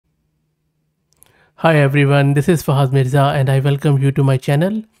Hi everyone, this is Fahad Mirza and I welcome you to my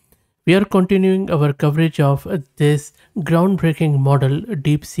channel. We are continuing our coverage of this groundbreaking model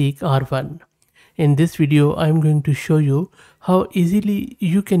DeepSeek R1. In this video, I am going to show you how easily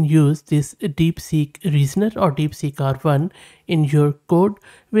you can use this DeepSeek Reasoner or DeepSeek R1 in your code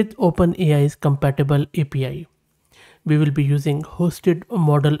with OpenAI's compatible API. We will be using hosted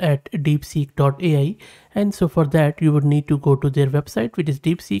model at deepseek.ai, and so for that you would need to go to their website, which is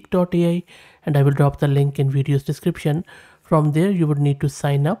deepseek.ai, and I will drop the link in video's description. From there you would need to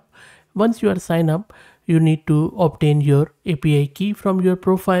sign up. Once you are signed up, you need to obtain your API key from your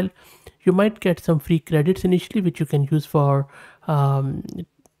profile. You might get some free credits initially which you can use for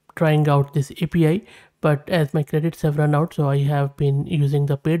trying out this API, but as my credits have run out, so I have been using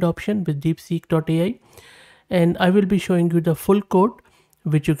the paid option with deepseek.ai, and I will be showing you the full code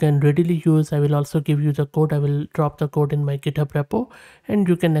which you can readily use. I will also give you the code. I will drop the code in my GitHub repo and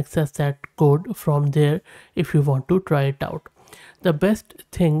you can access that code from there if you want to try it out. The best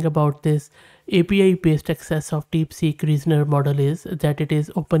thing about this API based access of DeepSeek Reasoner model is that it is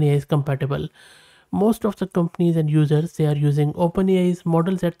OpenAI compatible. Most of the companies and users, they are using OpenAI's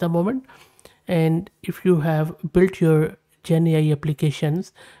models at the moment, and if you have built your Gen AI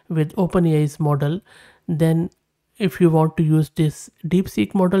applications with OpenAI's model, then if you want to use this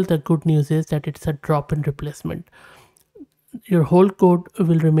DeepSeek model, the good news is that it's a drop-in replacement. Your whole code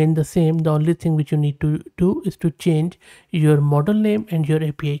will remain the same. The only thing which you need to do is to change your model name and your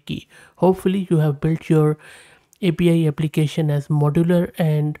API key. Hopefully you have built your API application as modular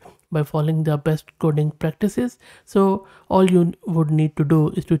and by following the best coding practices. So all you would need to do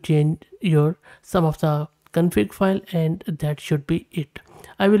is to change your some of the config file, and that should be it.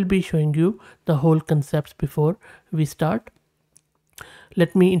 I will be showing you the whole concepts before we start.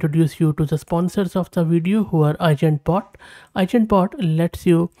 Let me introduce you to the sponsors of the video, who are AgentBot. AgentBot lets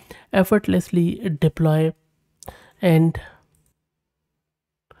you effortlessly deploy and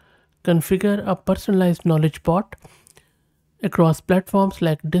configure a personalized knowledge bot across platforms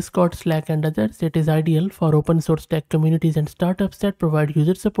like Discord, Slack, and others. It is ideal for open source tech communities and startups that provide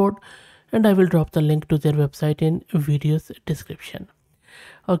user support, and I will drop the link to their website in video's description.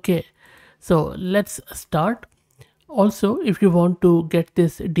 Okay, so let's start. Also, if you want to get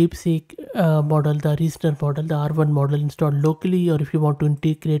this DeepSeek model, the Reasoner model, the R1 model installed locally, or if you want to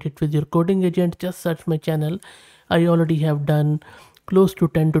integrate it with your coding agent, just search my channel. I already have done close to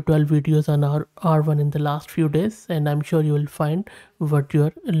 10 to 12 videos on R1 in the last few days, and I'm sure you will find what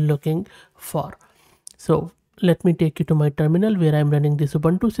you're looking for. So let me take you to my terminal where I'm running this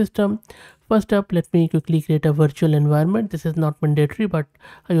Ubuntu system. First up, let me quickly create a virtual environment. This is not mandatory, but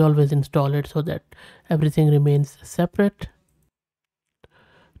I always install it so that everything remains separate.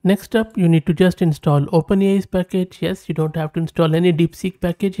 Next up, you need to just install OpenAI's package. Yes, you don't have to install any DeepSeek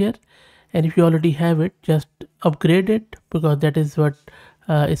package here. And if you already have it, just upgrade it, because that is what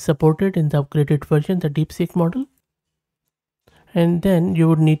is supported in the upgraded version, the DeepSeek model. And then you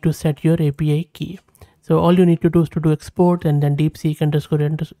would need to set your API key. So all you need to do is to do export and then DeepSeek underscore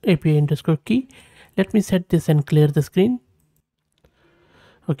API underscore key. Let me set this and clear the screen.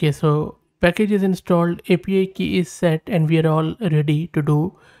 Okay, so package is installed, API key is set, and we are all ready to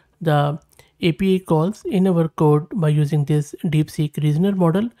do the API calls in our code by using this DeepSeek Reasoner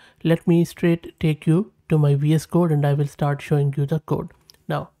model. Let me straight take you to my VS Code and I will start showing you the code.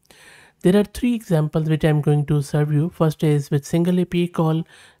 Now, there are three examples which I'm going to serve you. First is with single API call,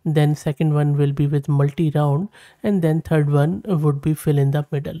 then second one will be with multi-round, and then third one would be fill in the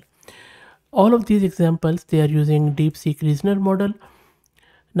middle. All of these examples, they are using DeepSeek Reasoner model.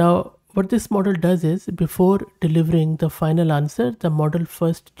 Now, what this model does is, before delivering the final answer, the model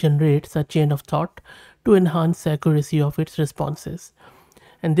first generates a chain of thought to enhance the accuracy of its responses.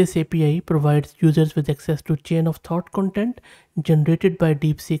 And this API provides users with access to chain of thought content generated by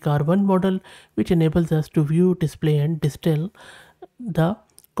DeepSeek R1 model, which enables us to view, display, and distill the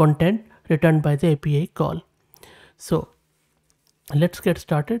content returned by the API call. So let's get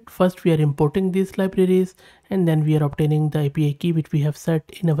started. First, we are importing these libraries, and then we are obtaining the API key which we have set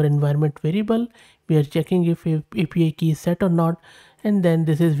in our environment variable. We are checking if API key is set or not, and then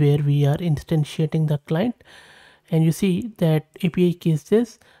this is where we are instantiating the client. And you see that API key is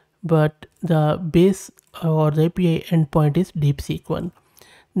this, but the base or the API endpoint is DeepSeek one.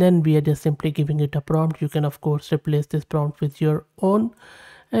 Then we are just simply giving it a prompt. You can of course replace this prompt with your own,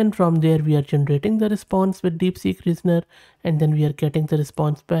 and from there we are generating the response with DeepSeek Reasoner, and then we are getting the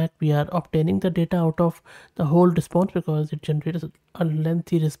response back. We are obtaining the data out of the whole response because it generates a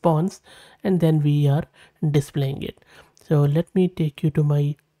lengthy response, and then we are displaying it. So let me take you to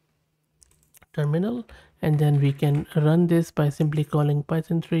my terminal, and then we can run this by simply calling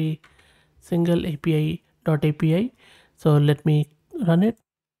python 3 single API.api. So let me run it,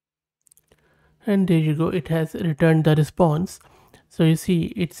 and there you go, it has returned the response. So you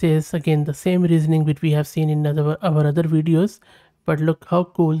see, it says again the same reasoning which we have seen in our other videos, but look how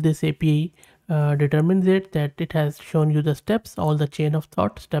cool this API determines it, that it has shown you the steps, all the chain of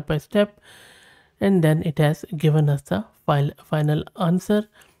thought step by step, and then it has given us the final answer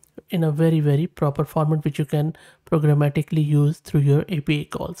in a very proper format which you can programmatically use through your API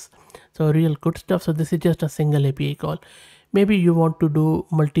calls. So real good stuff. So this is just a single API call. Maybe you want to do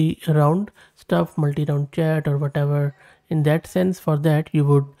multi-round stuff, multi-round chat or whatever. In that sense, for that you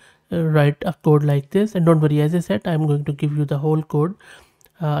would write a code like this. And don't worry, as I said, I'm going to give you the whole code.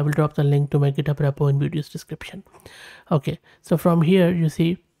 I will drop the link to my GitHub repo in video's description. Okay, so from here you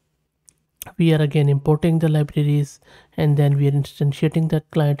see we are again importing the libraries, and then we are instantiating the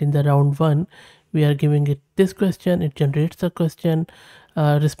client in the round one. We are giving it this question, it generates the question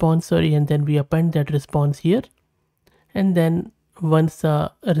response, sorry, and then we append that response here. And then once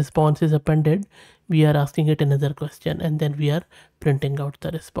the response is appended, we are asking it another question, and then we are printing out the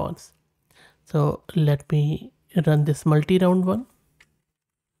response. So let me run this multi-round one.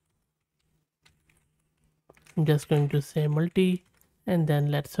 I'm just going to say multi, and then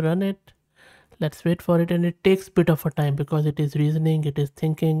let's run it. Let's wait for it, and it takes a bit of a time because it is reasoning, it is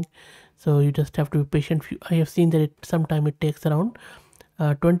thinking, so you just have to be patient. I have seen that sometimes it takes around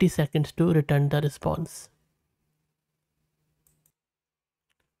 20 seconds to return the response.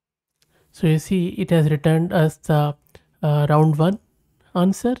 So you see, it has returned us the round one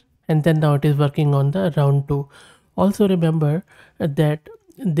answer, and then now it is working on the round two. Also remember that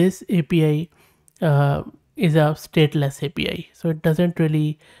this API is a stateless API, so it doesn't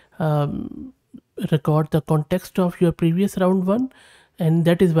really record the context of your previous round one, and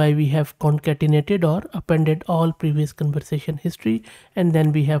that is why we have concatenated or appended all previous conversation history, and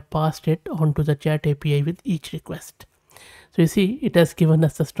then we have passed it onto the chat API with each request. So you see, it has given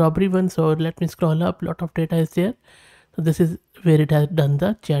us the strawberry one. So let me scroll up, lot of data is there. So this is where it has done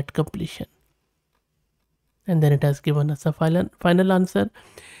the chat completion, and then it has given us a final answer.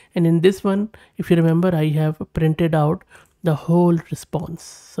 And in this one, if you remember, I have printed out the whole response.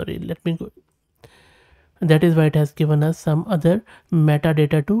 Sorry, let me go. That is why it has given us some other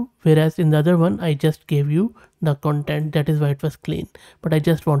metadata too, whereas in the other one I just gave you the content. That is why it was clean, but I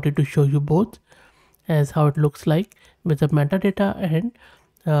just wanted to show you both as how it looks like with the metadata and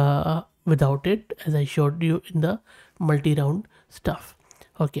without it, as I showed you in the multi-round stuff.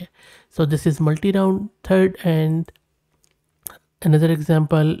 Okay, so this is multi-round third, and another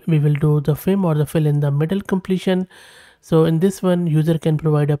example we will do the FIM or the fill in the middle completion. So in this one, user can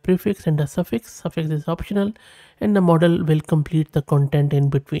provide a prefix and a suffix. Suffix is optional, and the model will complete the content in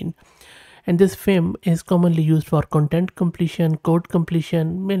between. And this FIM is commonly used for content completion, code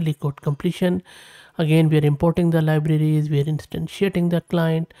completion, mainly code completion. Again, we are importing the libraries, we are instantiating the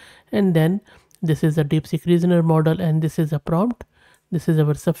client, and then this is a DeepSeek reasoner model, and this is a prompt. This is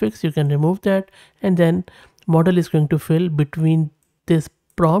our suffix, you can remove that, and then model is going to fill between this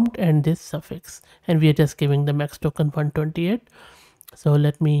prompt and this suffix, and we are just giving the max token 128. So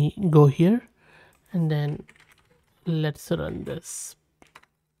let me go here, and then let's run this.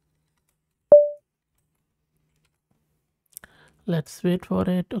 Let's wait for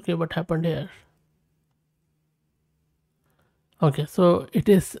it. Okay, what happened here? Okay, so it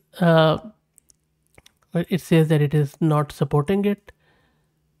is it says that it is not supporting it.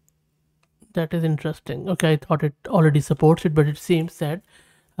 That is interesting. Okay, I thought it already supports it, but it seems that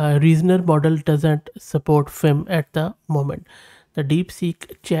reasoner model doesn't support FIM at the moment. The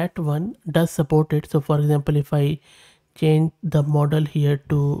DeepSeek chat one does support it. So for example, if I change the model here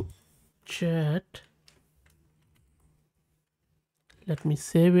to chat, let me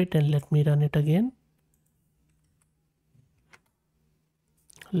save it and let me run it again.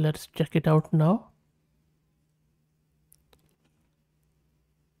 Let's check it out now.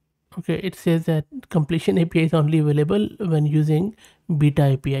 Okay, it says that completion API is only available when using beta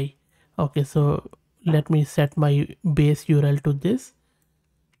API. Okay, so let me set my base URL to this.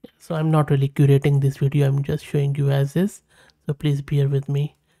 So I'm not really curating this video, I'm just showing you as is, so please bear with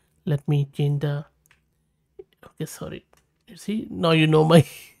me. Let me change the, okay, sorry, you see, now you know my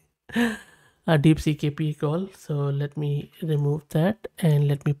DeepSeek API call. So let me remove that, and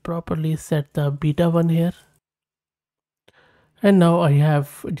let me properly set the beta one here. And now I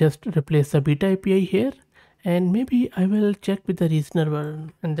have just replaced the beta API here, and maybe I will check with the reasoner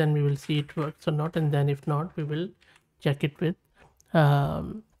one, and then we will see it works or not, and then if not, we will check it with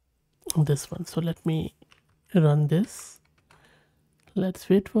this one. So let me run this. Let's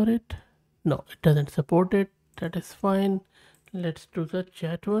wait for it. No, it doesn't support it. That is fine. Let's do the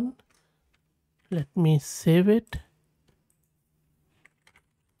chat one. Let me save it.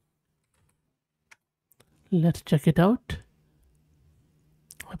 Let's check it out.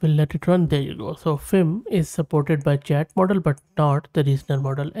 I will let it run. There you go. So FIM is supported by chat model, but not the reasoner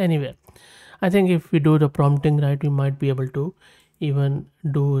model anywhere. I think if we do the prompting right, we might be able to even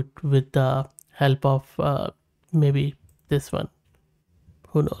do it with the help of maybe this one.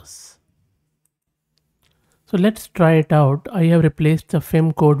 Who knows? So let's try it out. I have replaced the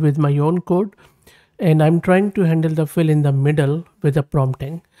FIM code with my own code, and I'm trying to handle the fill in the middle with the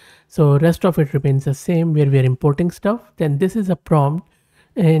prompting. So rest of it remains the same where we are importing stuff. Then this is a prompt,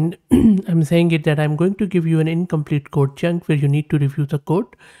 and I'm saying it that I'm going to give you an incomplete code chunk where you need to review the code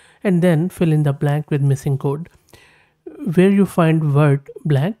and then fill in the blank with missing code. Where you find word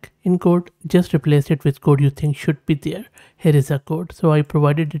blank in code, just replace it with code you think should be there. Here is a code. So I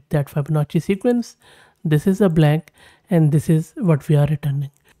provided it that Fibonacci sequence. This is a blank and this is what we are returning.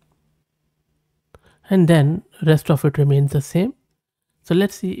 And then rest of it remains the same. So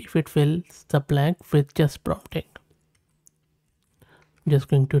let's see if it fills the blank with just prompting. Just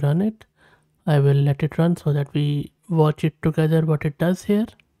going to run it. I will let it run so that we watch it together what it does here.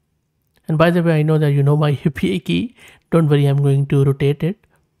 And by the way, I know that you know my API key. Don't worry, I'm going to rotate it.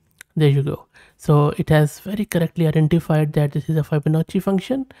 There you go. So it has very correctly identified that this is a Fibonacci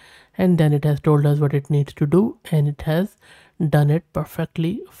function, and then it has told us what it needs to do, and it has done it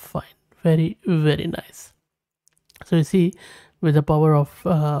perfectly fine. Very, very nice. So you see, with the power of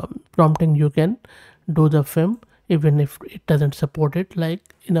prompting, you can do the FIM even if it doesn't support it like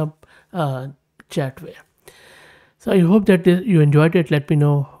in a chat way. So I hope that you enjoyed it. Let me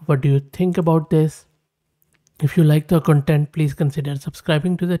know what do you think about this. If you like the content, please consider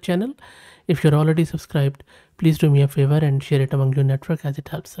subscribing to the channel. If you're already subscribed, please do me a favor and share it among your network as it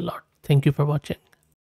helps a lot. Thank you for watching.